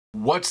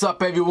What's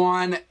up,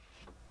 everyone?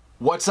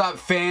 What's up,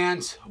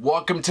 fans?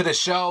 Welcome to the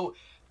show.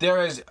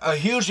 There is a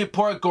huge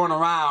report going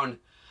around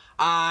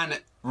on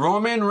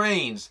Roman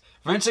Reigns.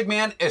 Vince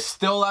McMahon is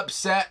still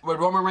upset with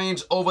Roman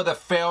Reigns over the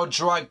failed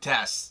drug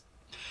tests.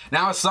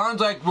 Now, it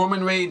sounds like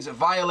Roman Reigns'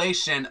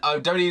 violation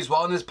of WWE's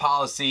wellness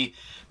policy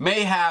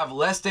may have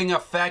lasting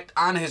effect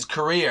on his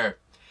career.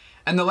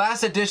 In the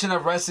last edition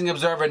of Wrestling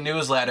Observer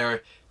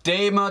newsletter,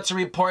 Dave Meltzer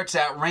reports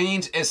that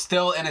Reigns is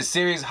still in a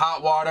serious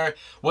hot water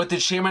with the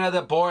chairman of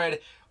the board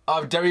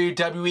of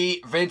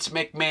WWE, Vince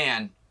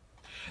McMahon.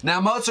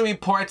 Now, Meltzer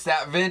reports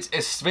that Vince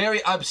is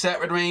very upset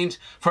with Reigns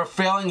for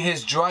failing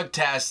his drug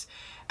tests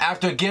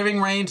after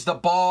giving Reigns the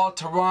ball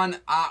to run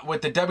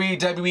with the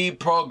WWE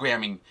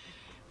programming.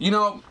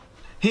 Roman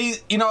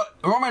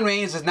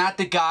Reigns is not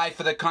the guy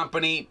for the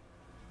company.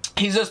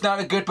 He's just not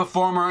a good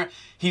performer.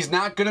 He's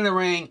not good in the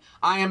ring.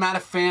 I am not a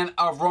fan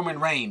of Roman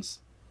Reigns.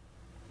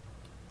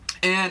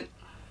 And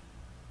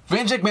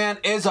Vince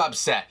McMahon is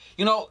upset.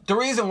 The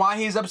reason why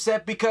he's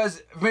upset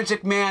because Vince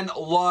McMahon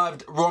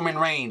loved Roman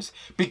Reigns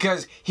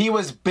because he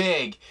was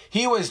big.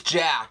 He was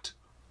jacked.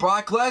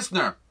 Brock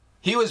Lesnar,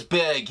 he was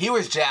big. He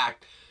was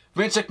jacked.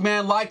 Vince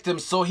McMahon liked him,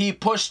 so he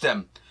pushed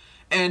him.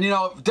 And,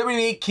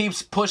 WWE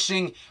keeps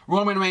pushing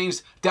Roman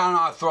Reigns down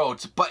our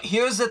throats. But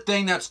here's the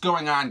thing that's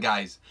going on,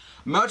 guys.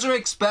 Meltzer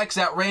expects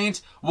that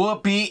Reigns will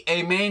be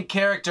a main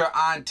character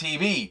on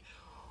TV.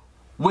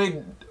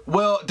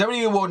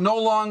 WWE will no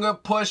longer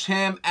push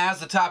him as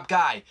the top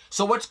guy.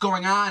 So what's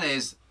going on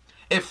is,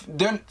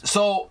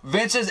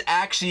 Vince is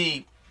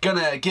actually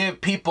gonna give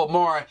people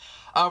more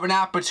of an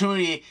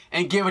opportunity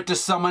and give it to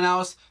someone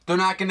else. They're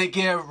not gonna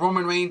give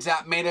Roman Reigns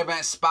that main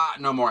event spot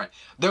no more.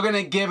 They're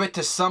gonna give it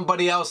to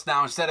somebody else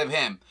now instead of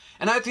him.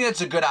 And I think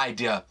that's a good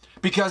idea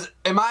because,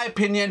 in my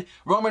opinion,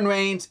 Roman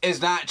Reigns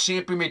is not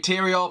champion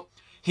material.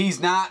 He's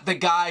not the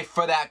guy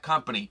for that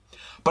company.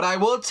 But I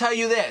will tell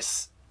you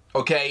this,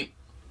 okay?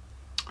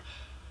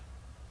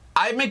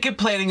 I've been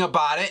complaining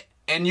about it,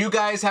 and you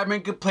guys have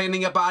been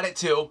complaining about it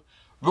too.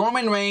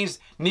 Roman Reigns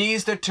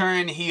needs to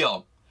turn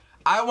heel.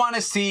 I want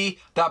to see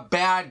the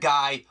bad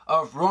guy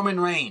of Roman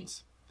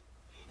Reigns.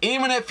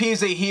 Even if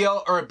he's a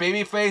heel or a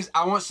babyface,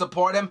 I won't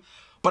support him.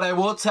 But I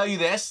will tell you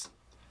this.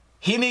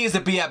 He needs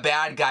to be a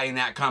bad guy in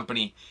that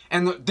company.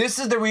 And this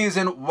is the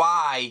reason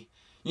why,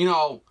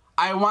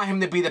 I want him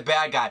to be the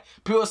bad guy.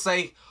 People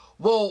say,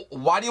 well,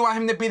 why do you want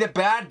him to be the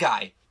bad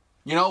guy?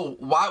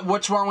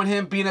 What's wrong with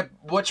him being a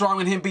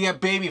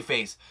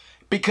babyface?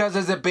 Because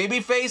as a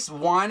babyface,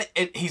 one,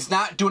 he's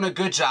not doing a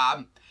good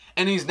job,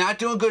 and he's not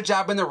doing a good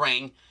job in the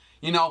ring.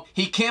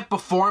 He can't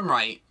perform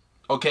right.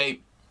 Okay,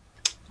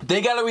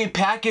 they gotta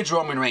repackage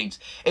Roman Reigns.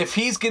 If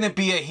he's gonna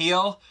be a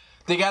heel,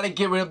 they gotta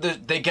get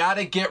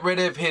rid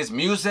of his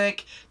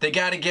music. They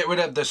gotta get rid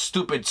of the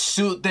stupid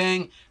suit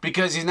thing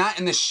because he's not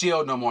in the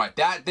Shield no more.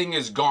 That thing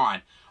is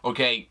gone.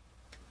 Okay,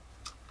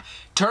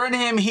 turn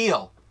him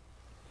heel.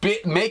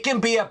 Make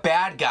him be a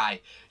bad guy.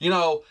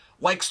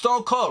 Like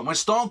Stone Cold. When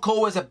Stone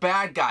Cold was a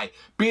bad guy,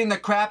 beating the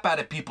crap out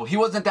of people. He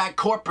wasn't that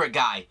corporate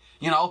guy.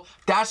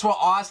 That's what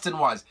Austin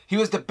was. He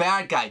was the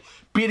bad guy.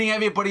 Beating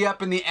everybody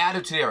up in the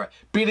Attitude Era.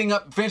 Beating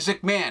up Vince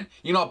McMahon.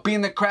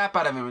 Beating the crap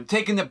out of him. And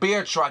taking the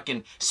beer truck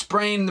and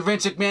spraying the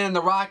Vince McMahon and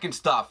The Rock and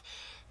stuff.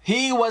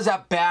 He was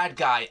a bad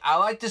guy. I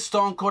like the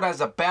Stone Cold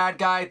as a bad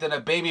guy than a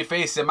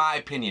babyface in my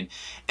opinion.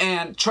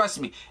 And trust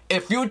me,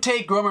 if you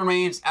take Roman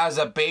Reigns as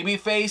a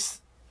babyface,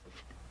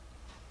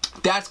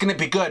 that's going to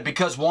be good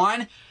because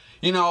one,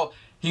 he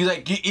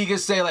can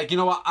say like,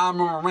 what, I'm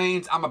Roman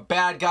Reigns, I'm a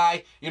bad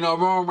guy.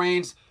 Roman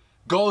Reigns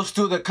goes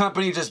through the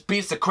company, just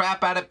beats the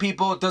crap out of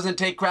people, doesn't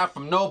take crap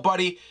from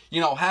nobody,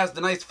 has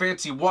the nice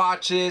fancy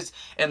watches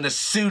and the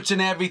suits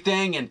and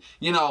everything and,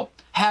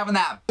 having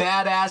that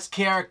badass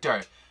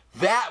character.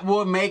 That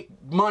will make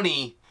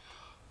money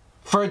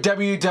for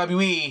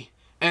WWE.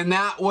 And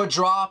that will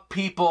draw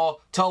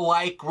people to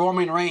like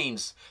Roman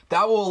Reigns.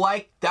 That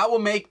will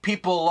make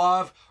people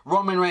love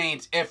Roman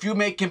Reigns if you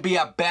make him be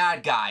a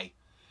bad guy.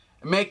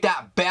 Make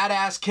that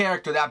badass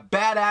character, that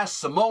badass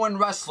Samoan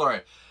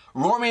wrestler,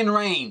 Roman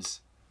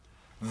Reigns.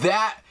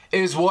 That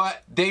is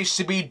what they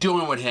should be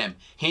doing with him.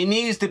 He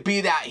needs to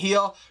be that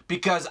heel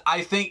because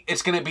I think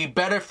it's going to be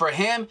better for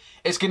him.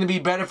 It's going to be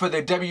better for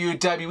the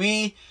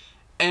WWE.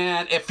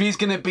 And if he's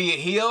going to be a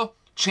heel,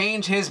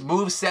 change his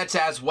movesets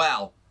as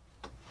well.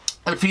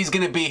 If he's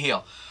going to be a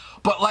heel.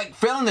 But like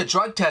failing the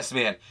drug test,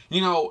 man,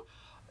 you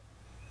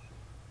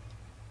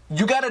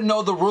got to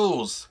know the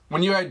rules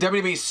when you're a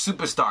WWE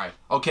superstar,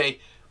 okay?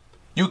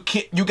 You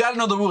got to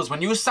know the rules.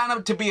 When you sign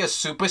up to be a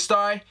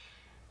superstar,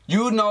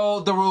 you know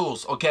the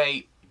rules,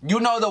 okay? You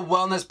know the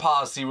wellness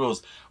policy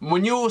rules.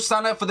 When you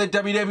sign up for the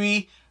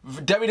WWE,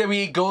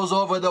 WWE goes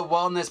over the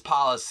wellness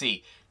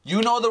policy.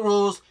 You know the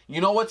rules,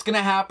 you know what's going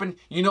to happen,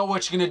 you know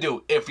what you're going to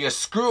do. If you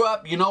screw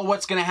up, you know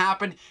what's going to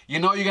happen, you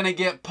know you're going to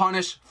get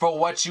punished for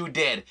what you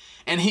did.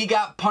 And he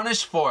got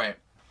punished for it.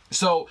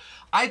 So,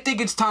 I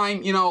think it's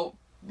time,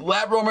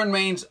 let Roman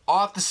Reigns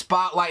off the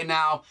spotlight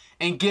now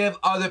and give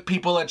other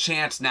people a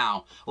chance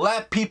now.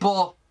 Let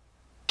people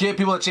give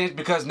people a chance,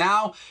 because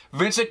now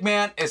Vince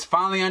McMahon is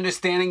finally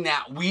understanding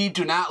that we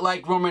do not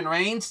like Roman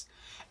Reigns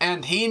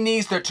and he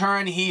needs to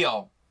turn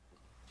heel.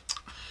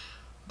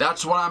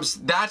 That's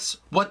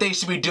what they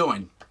should be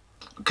doing.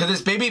 Because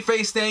this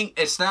babyface thing,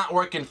 it's not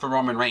working for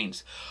Roman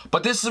Reigns.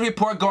 But this is a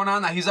report going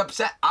on that he's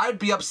upset. I'd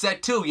be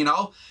upset too, you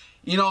know.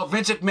 You know,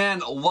 Vince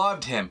McMahon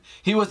loved him.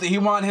 He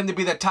wanted him to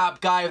be the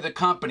top guy of the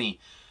company.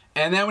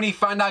 And then when he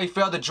found out he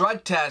failed the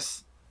drug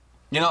test,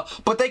 you know,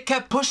 but they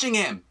kept pushing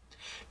him.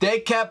 They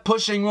kept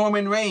pushing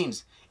Roman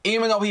Reigns,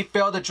 even though he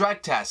failed the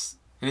drug test.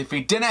 And if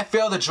he didn't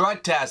fail the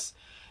drug test,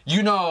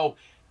 you know,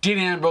 Dean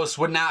Ambrose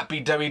would not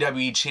be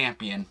WWE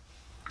champion.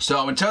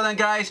 So until then,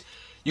 guys,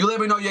 you let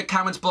me know in your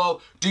comments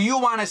below. Do you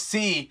want to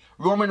see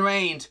Roman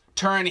Reigns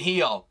turn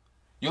heel?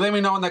 You let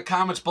me know in the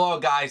comments below,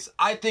 guys.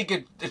 I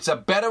think it's a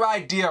better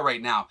idea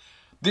right now.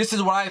 This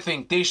is what I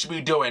think they should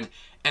be doing,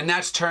 and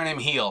that's turn him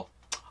heel.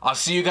 I'll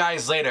see you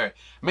guys later.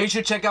 Make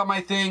sure to check out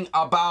my thing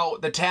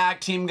about the tag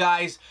team,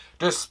 guys.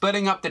 They're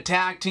splitting up the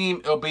tag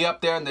team. It'll be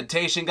up there in the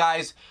notation,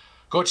 guys.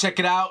 Go check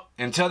it out.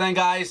 Until then,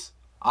 guys,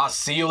 I'll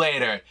see you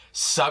later.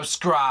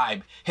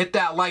 Subscribe. Hit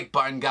that like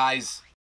button, guys.